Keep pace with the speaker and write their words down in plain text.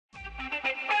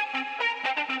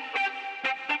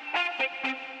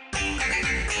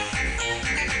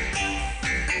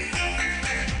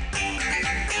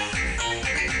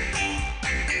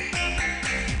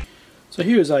So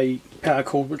here is a power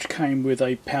cord which came with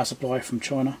a power supply from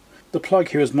China. The plug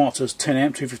here is marked as 10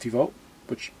 amp 250 volt,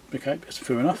 which, okay, that's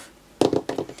fair enough.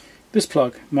 This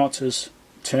plug marked as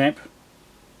 10 amp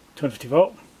 250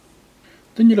 volt.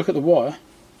 Then you look at the wire,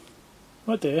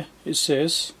 right there it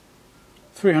says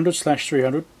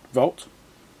 300/300 volt,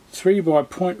 3 by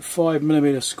 0.5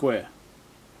 millimeter square,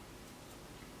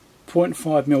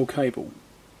 0.5 mil cable.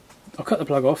 I'll cut the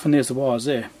plug off and there's the wires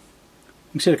there.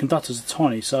 You can see the conductors are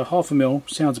tiny, so half a mil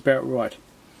sounds about right.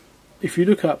 If you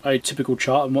look up a typical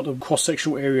chart and what the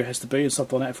cross-sectional area has to be and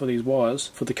stuff like that for these wires,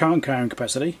 for the current carrying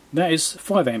capacity, that is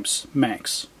 5 amps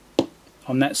max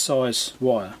on that size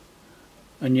wire.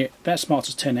 And yet that's marked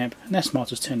as 10 amp and that's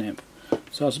marked as 10 amp.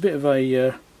 So it's a bit of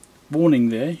a warning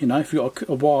there, you know, if you've got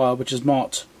a wire which is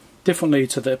marked differently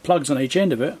to the plugs on each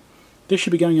end of it, this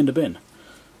should be going in the bin.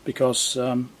 Because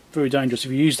very dangerous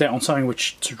if you use that on something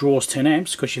which draws 10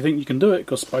 amps because you think you can do it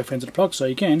because both ends of the plug so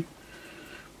you can,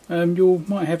 you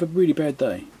might have a really bad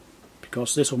day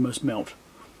because this will almost melt.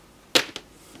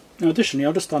 Now additionally,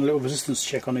 I've just done a little resistance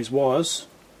check on these wires.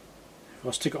 If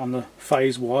I stick it on the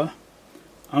phase wire,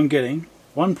 I'm getting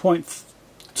 1.2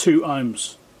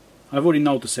 ohms. I've already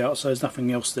nulled this out so there's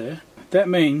nothing else there. That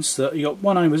means that you've got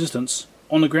 1 ohm resistance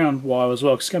on the ground wire as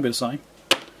well because it's going to be the same.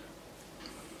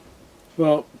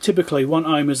 Well, typically 1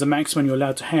 ohm is the maximum you're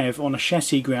allowed to have on a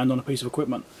chassis ground on a piece of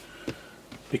equipment,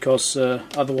 because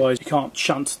otherwise you can't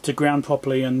shunt to ground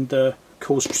properly and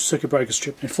cause circuit breakers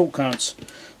tripping and fault currents.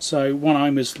 So 1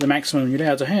 ohm is the maximum you're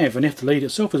allowed to have, and if the lead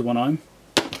itself is 1 ohm,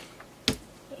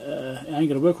 it ain't going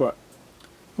to work right.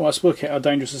 Well, let's work out how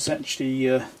dangerous this actually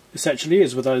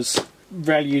is with those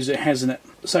values it has in it.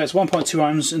 So it's 1.2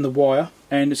 ohms in the wire,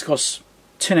 and it's got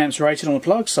 10 amps rated on the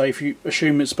plug, so if you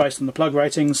assume it's based on the plug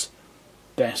ratings,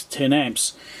 that's 10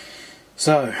 amps.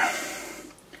 So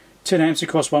 10 amps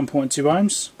across 1.2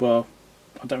 ohms, well,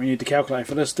 I don't really need to calculate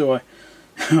for this, do I?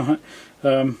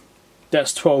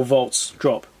 That's 12 volts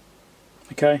drop.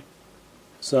 Okay,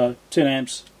 so 10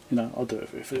 amps, you know, I'll do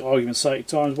it for argument's sake,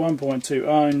 times 1.2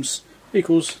 ohms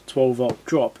equals 12 volt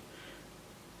drop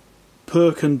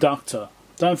per conductor.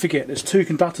 Don't forget there's 2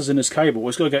 conductors in this cable,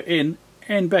 it's got to go in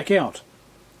and back out,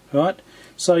 right?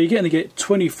 So you're going to get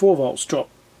 24 volts drop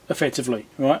effectively,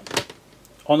 right,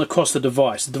 on the cost of the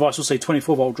device. The device will see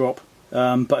 24 volt drop,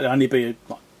 but it'll only be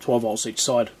like 12 volts each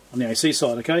side on the AC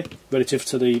side, okay, relative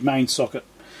to the main socket.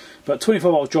 But 24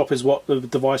 volt drop is what the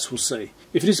device will see.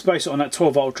 If it is based on that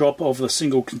 12 volt drop of the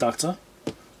single conductor,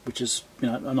 which is, you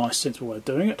know, a nice sensible way of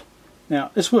doing it.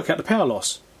 Now let's work out the power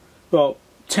loss. Well,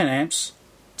 10 amps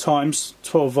times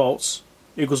 12 volts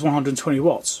equals 120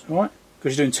 watts, right?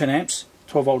 Because you're doing 10 amps,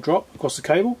 12 volt drop across the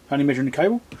cable, only measuring the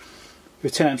cable,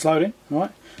 with 10 amps loading,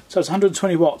 right? So it's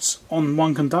 120 watts on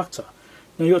 1 conductor.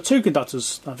 Now you've got 2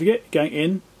 conductors, don't forget, going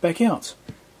in, back out.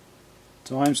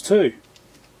 Times 2.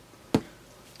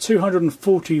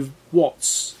 240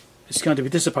 watts is going to be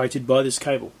dissipated by this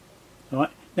cable.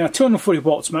 Right? Now 240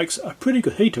 watts makes a pretty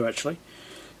good heater actually.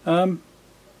 So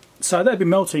that'd be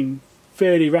melting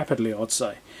fairly rapidly, I'd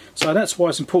say. So that's why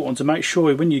it's important to make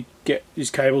sure when you get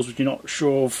these cables which you're not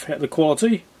sure of the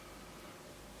quality,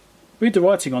 read the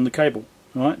writing on the cable,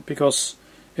 right? Because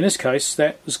in this case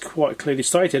that is quite clearly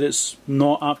stated it's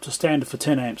not up to standard for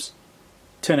 10 amps.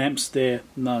 10 amps there,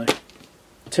 no.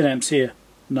 10 amps here,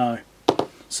 no.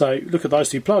 So look at those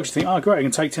 2 plugs, you think, oh great, I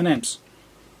can take 10 amps.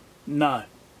 No,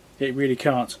 it really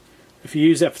can't. If you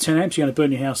use that for 10 amps you're going to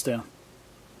burn your house down.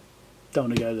 Don't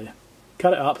want to go there.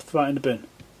 Cut it up, throw it in the bin.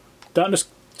 Don't just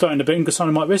throw it in the bin because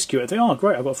someone might rescue it. Think, oh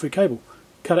great, I've got a free cable.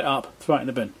 Cut it up, throw it in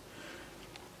the bin.